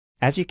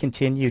As you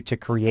continue to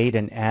create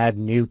and add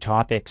new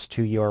topics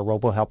to your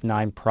RoboHelp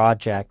 9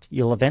 project,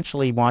 you'll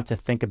eventually want to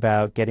think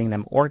about getting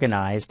them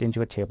organized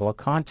into a table of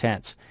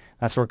contents.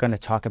 That's what we're going to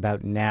talk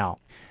about now.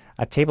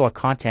 A table of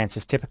contents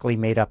is typically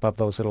made up of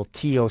those little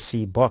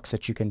TOC books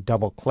that you can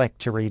double click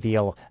to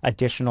reveal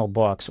additional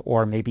books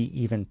or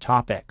maybe even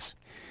topics.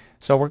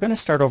 So we're going to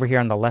start over here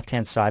on the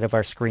left-hand side of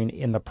our screen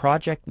in the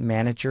Project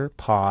Manager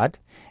pod,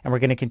 and we're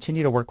going to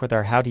continue to work with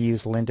our How to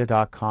Use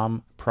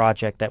Lynda.com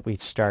project that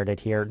we've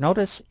started here.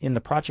 Notice in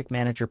the Project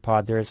Manager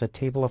pod there is a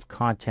Table of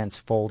Contents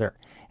folder,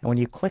 and when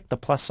you click the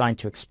plus sign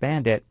to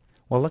expand it,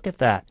 well, look at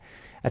that.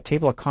 A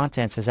table of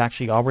contents has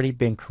actually already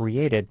been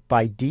created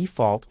by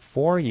default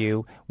for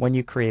you when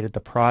you created the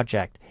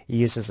project. It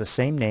uses the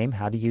same name,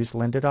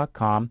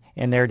 howtouselynda.com,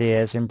 and there it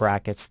is in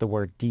brackets, the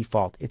word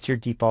default. It's your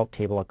default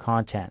table of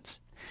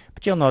contents.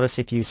 But you'll notice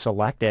if you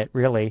select it,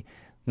 really,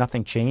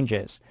 nothing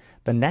changes.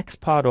 The next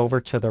pod over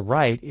to the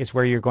right is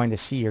where you're going to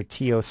see your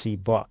TOC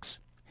books.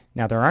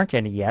 Now there aren't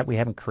any yet, we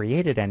haven't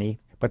created any,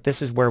 but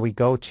this is where we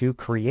go to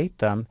create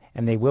them,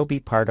 and they will be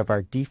part of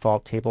our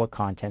default table of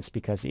contents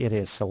because it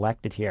is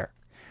selected here.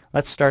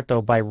 Let's start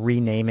though by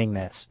renaming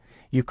this.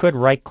 You could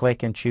right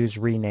click and choose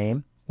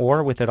rename,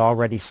 or with it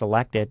already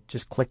selected,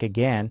 just click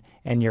again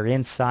and you're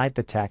inside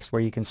the text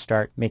where you can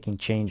start making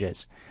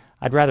changes.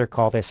 I'd rather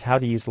call this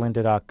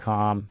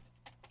howtouselynda.com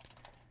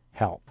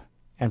help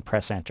and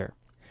press enter.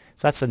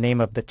 So that's the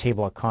name of the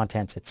table of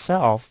contents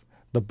itself.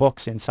 The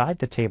books inside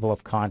the table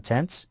of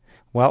contents,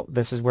 well,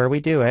 this is where we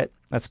do it.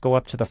 Let's go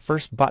up to the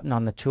first button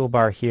on the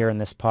toolbar here in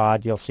this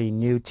pod. You'll see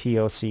new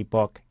TOC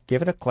book.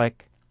 Give it a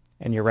click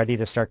and you're ready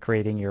to start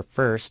creating your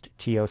first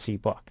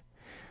TOC book.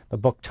 The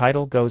book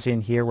title goes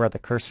in here where the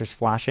cursor's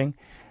flashing.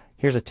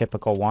 Here's a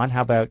typical one.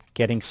 How about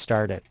Getting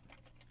Started?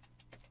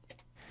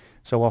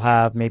 So we'll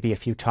have maybe a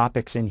few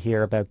topics in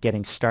here about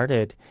getting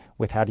started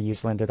with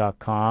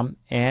howtouselynda.com,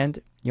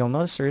 and you'll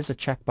notice there is a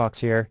checkbox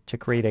here to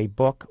create a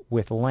book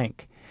with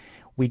link.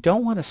 We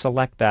don't want to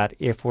select that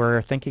if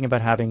we're thinking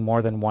about having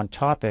more than one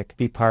topic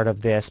be part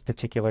of this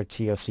particular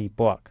TOC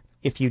book.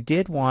 If you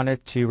did want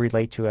it to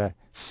relate to a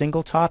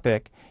single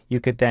topic,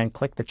 you could then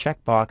click the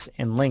checkbox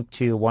and link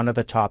to one of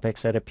the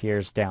topics that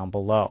appears down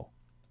below.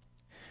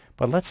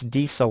 But let's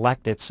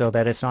deselect it so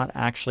that it's not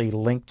actually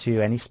linked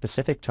to any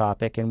specific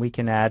topic, and we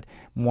can add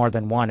more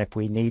than one if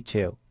we need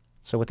to.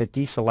 So with it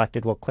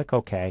deselected, we'll click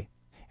OK,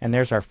 and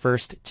there's our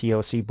first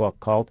TOC book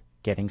called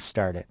Getting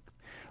Started.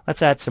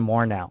 Let's add some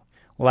more now.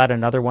 We'll add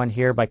another one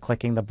here by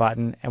clicking the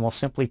button, and we'll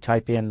simply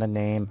type in the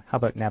name, how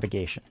about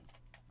Navigation,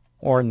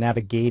 or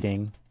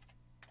Navigating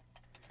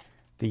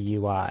the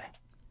UI.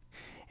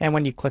 And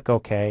when you click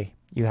OK,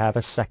 you have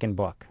a second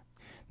book.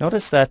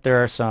 Notice that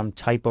there are some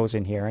typos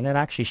in here, and it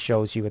actually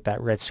shows you with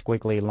that red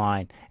squiggly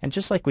line. And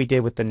just like we did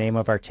with the name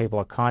of our table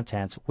of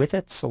contents, with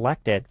it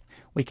selected,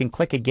 we can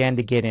click again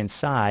to get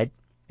inside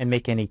and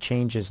make any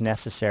changes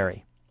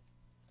necessary.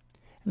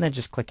 And then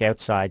just click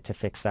outside to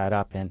fix that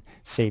up and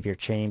save your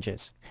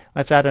changes.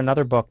 Let's add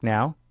another book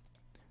now.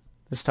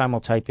 This time we'll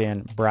type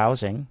in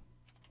Browsing.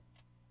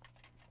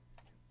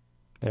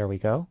 There we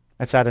go.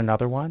 Let's add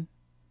another one.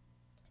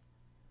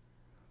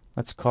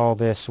 Let's call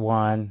this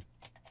one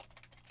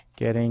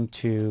Getting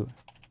to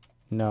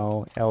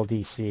Know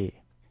LDC,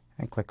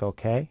 and click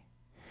OK.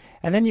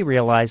 And then you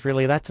realize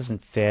really that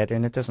doesn't fit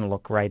and it doesn't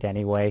look right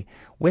anyway.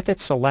 With it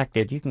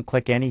selected, you can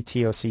click any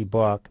TOC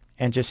book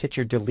and just hit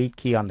your delete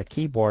key on the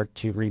keyboard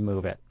to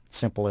remove it.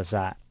 Simple as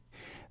that.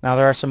 Now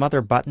there are some other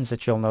buttons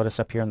that you'll notice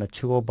up here in the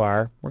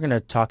toolbar. We're going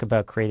to talk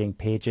about creating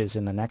pages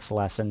in the next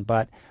lesson,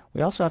 but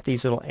we also have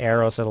these little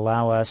arrows that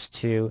allow us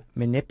to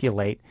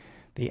manipulate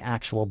the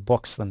actual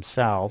books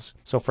themselves.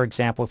 So for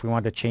example, if we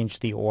wanted to change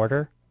the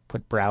order,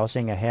 put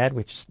browsing ahead,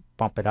 we just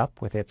bump it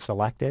up with it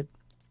selected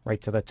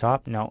right to the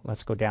top. No,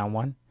 let's go down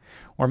one.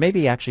 Or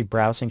maybe actually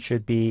browsing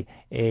should be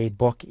a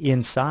book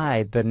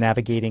inside the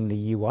Navigating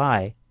the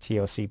UI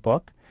TOC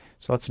book.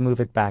 So let's move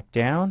it back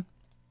down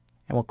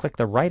and we'll click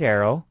the right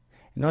arrow.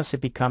 Notice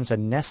it becomes a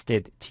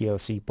nested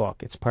TOC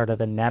book. It's part of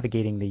the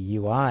Navigating the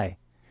UI.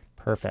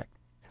 Perfect.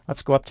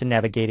 Let's go up to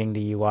Navigating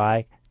the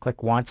UI.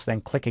 Click once, then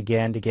click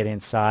again to get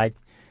inside.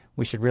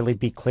 We should really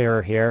be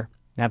clearer here.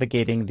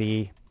 Navigating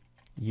the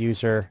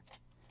user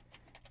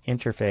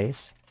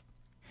interface,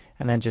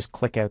 and then just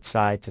click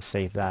outside to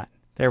save that.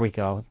 There we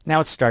go.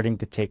 Now it's starting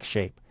to take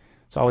shape.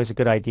 It's always a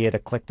good idea to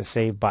click the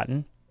Save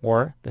button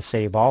or the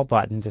Save All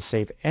button to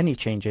save any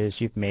changes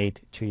you've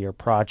made to your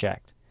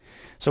project.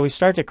 So we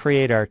start to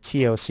create our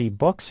TOC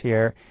books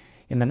here.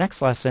 In the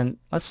next lesson,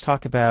 let's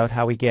talk about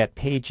how we get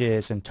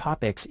pages and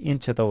topics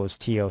into those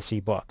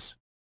TOC books.